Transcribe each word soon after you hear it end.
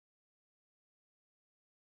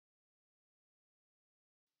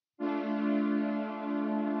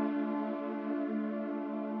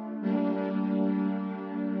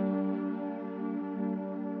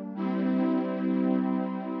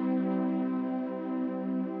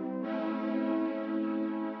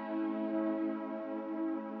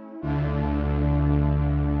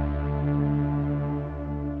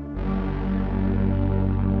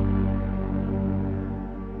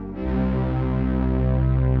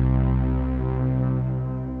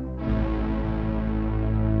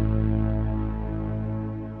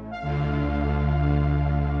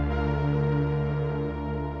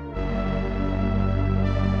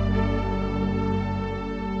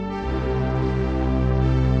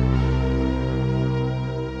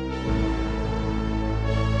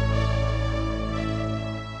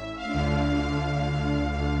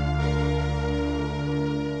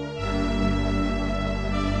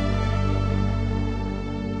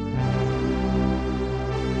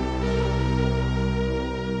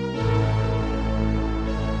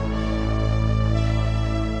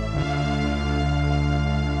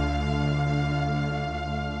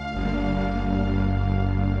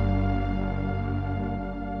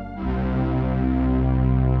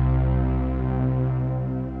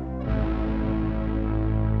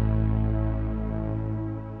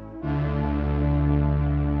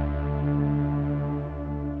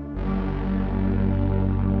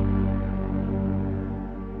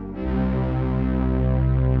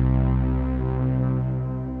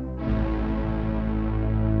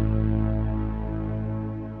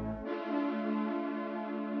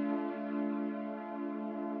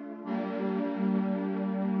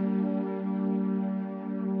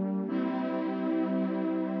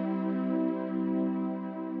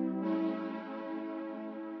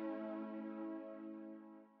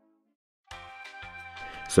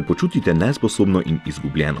Se počutite nesposobno in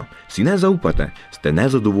izgubljeno. Si ne zaupate, ste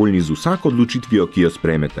nezadovoljni z vsako odločitvijo, ki jo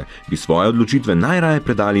sprejmete, bi svoje odločitve najraje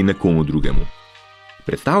predali nekomu drugemu.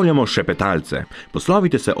 Predstavljamo Šepetalce.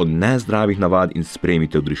 Poslovite se od nezdravih navad in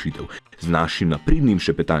sprejmite odrešitev. Z našim naprednim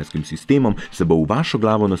šepetalskim sistemom se bo v vašo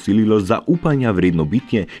glavo naselilo zaupanja vredno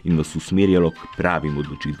bitje in vas usmerjalo k pravim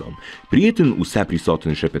odločitvam. Prijeten vse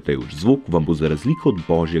prisoten šepetajoč zvok vam bo za razliko od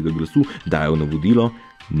božjega glasu dajal navodilo,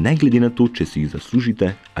 ne glede na to, če si jih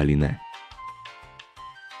zaslužite ali ne.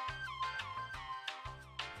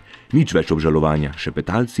 Nič več obžalovanja,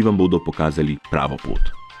 šepetalci vam bodo pokazali pravo pot.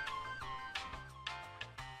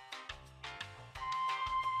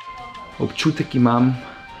 Občutek imam,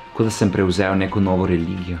 kot da sem prevzel neko novo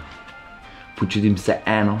religijo. Počutim se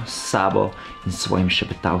eno s sabo in svojim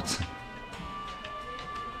šepetalcem.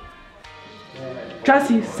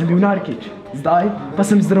 Včasih sem bil narkič, zdaj pa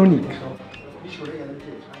sem zdravnik.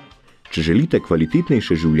 Če želite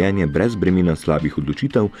kvalitetnejše življenje brez bremena slabih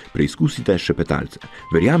odločitev, preizkusite šepetalce.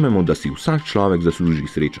 Verjamemo, da si vsak človek zasluži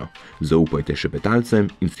srečo. Zaupajte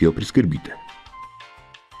šepetalcem in si jo priskrbite.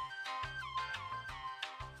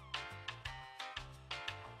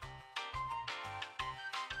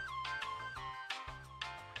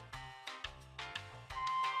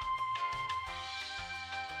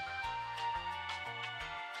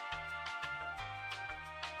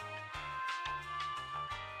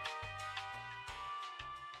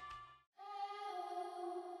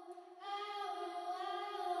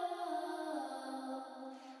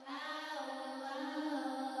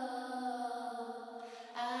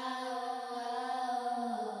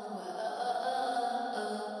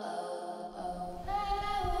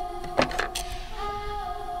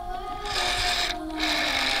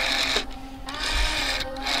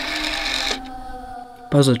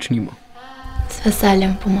 Pa začnimo. S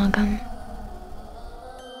veseljem pomagam.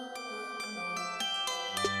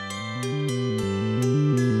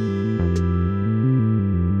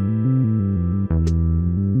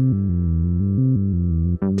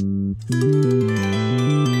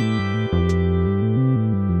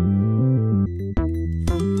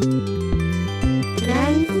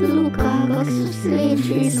 Krajnc Luka, kak so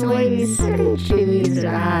sreči svojimi srečnimi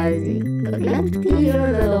izrazi. Leptiro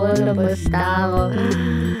zadovoljno postavo.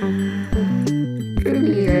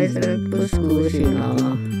 Približaj se poskusi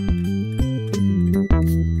novo.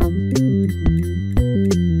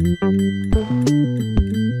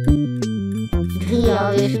 Ja,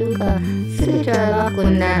 veš, Luka, sreča je lahko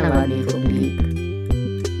nenavadnih oblik.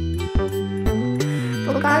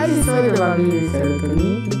 Pokaži svoj dobavni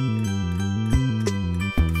serotonin.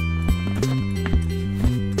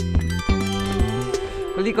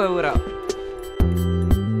 Koliko je ura?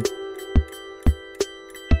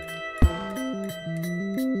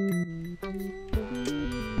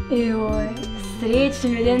 Joj,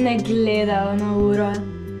 srečni ljudje ne gledajo na uro.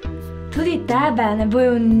 Tudi tebe ne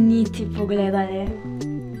bojo niti pogledali.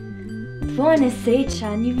 Tvoja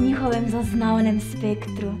nesreča ni v njihovem zaznavnem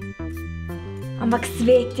spektru. Ampak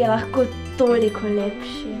svet je lahko toliko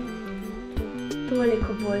lepši,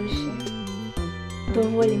 toliko boljši.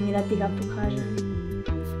 Dovoli mi, da ti ga pokažem.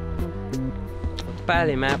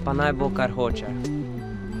 Odpelji me, pa naj bo, kar hoče.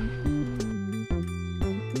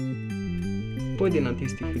 Pojdi na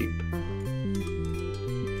tisti hrib.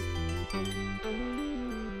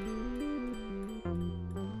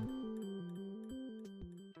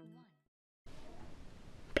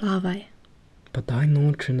 Plavaj. Pa daj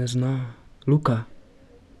noče ne zna. Luka,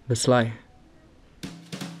 veslaj.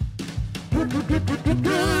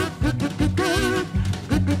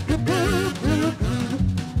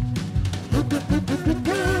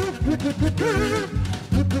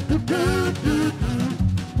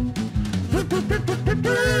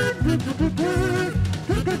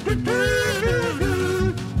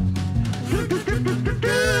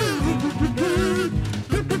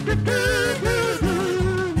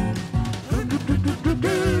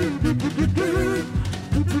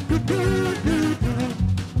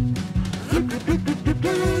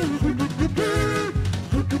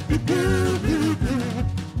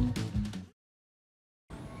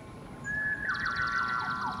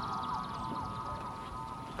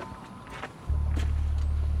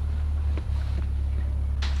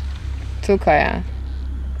 Tukaj je.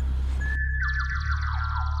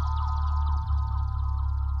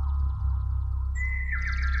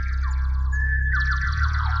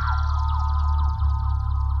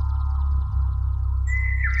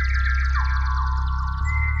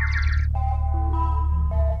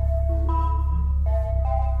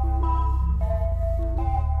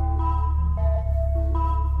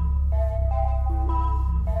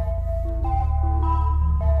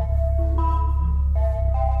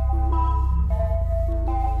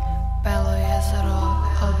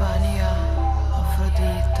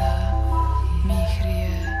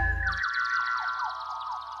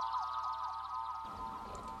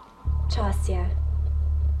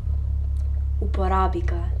 Uporabi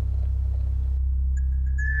ga.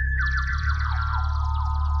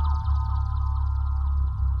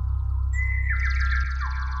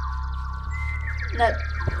 Ne,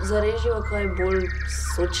 zareživa kaj bolj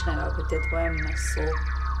sočnega, kot je tvoje meso.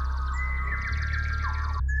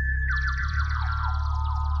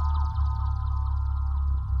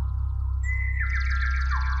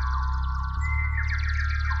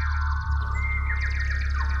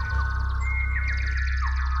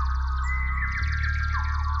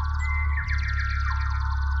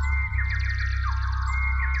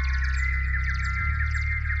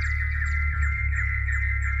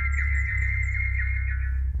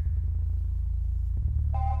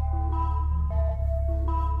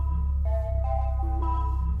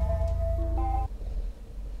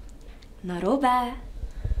 Narobe,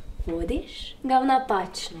 vodiš ga v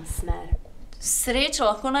napačno smer. Srečo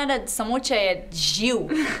lahko najde samo, če je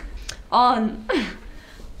živ.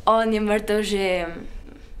 On je mrtev že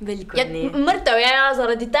veliko dni. Mrtev je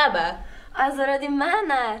zaradi tebe. A zaradi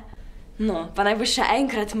mene? No, pa naj bo še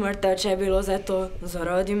enkrat mrtev, če je bilo za to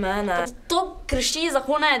zaradi mene. To krši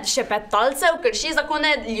zakone šepetalcev, krši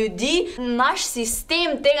zakone ljudi. Naš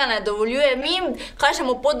sistem tega ne dovoljuje. Mi jim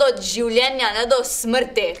kažemo pot do življenja, ne do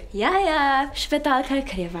smrti. Ja, špetalka,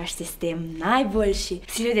 ker je vaš sistem najboljši.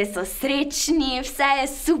 Vsi ljudje so srečni, vse je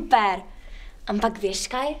super. Ampak veš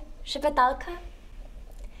kaj, šepetalka?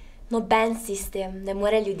 Noben sistem ne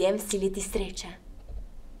more ljudem vsiliti sreče.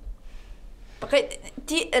 Pa kaj,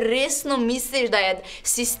 ti resno misliš, da je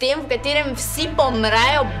sistem, v katerem vsi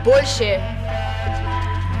pomrejo, boljši?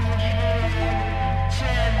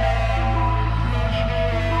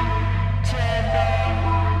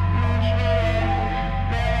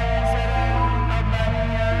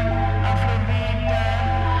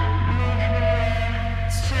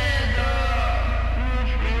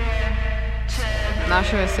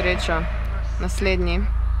 Naša je sreča. Naslednji.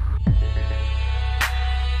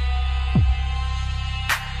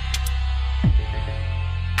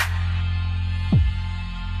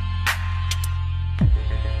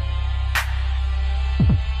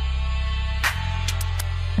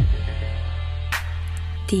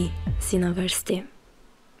 Ti si na vrsti.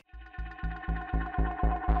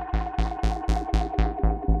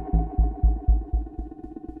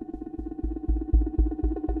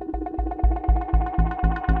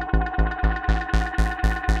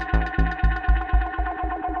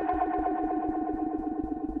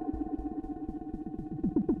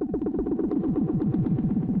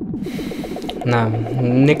 Ne,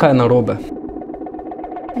 nekaj je narobe.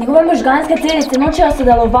 Njegove možganske celice nočejo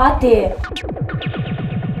sodelovati.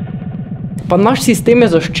 Pa naš sistem je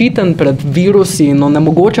zaščiten pred virusi in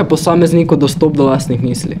onemogoča posamezniku dostop do lastnih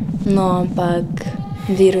misli. No, ampak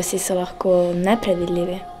virusi so lahko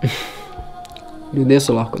nepredvidljivi. Ljudje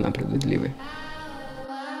so lahko nepredvidljivi.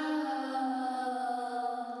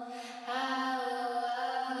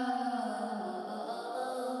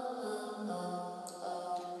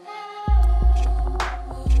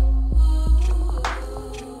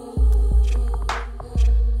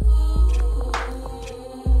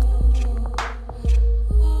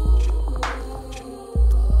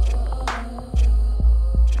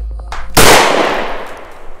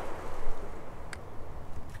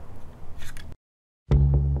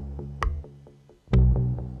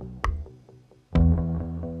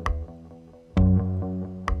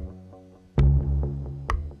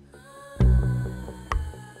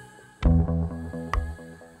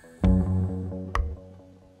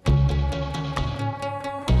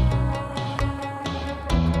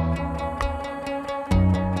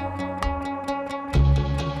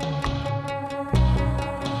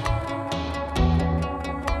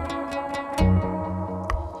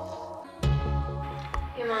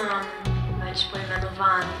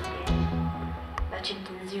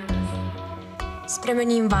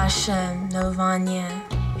 Spremenim vaše delovanje,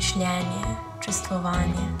 mišljenje,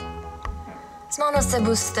 čustvovanje. Z mano se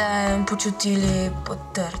boste počutili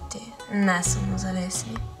potrti, ne samo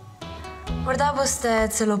zavesni. Morda boste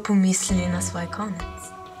celo pomislili na svoj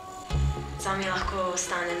konec. Sami lahko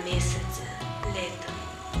ostane mesece, leta,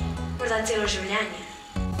 morda celo življenje.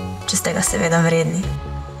 Če ste ga seveda vredni.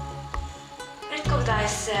 Redko kdaj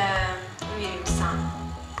se umirim sama.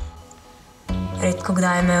 Redko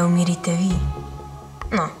kdaj me umirite vi.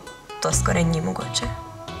 No, to skoraj ni mogoče.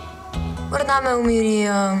 Morda me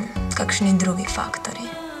umirijo kakšni drugi faktori.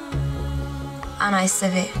 A naj se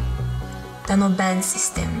ve, da noben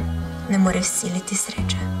sistem ne more vsiliti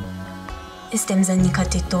sreče. In s tem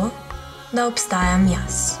zanikati to, da obstajam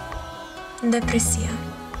jaz. Depresija.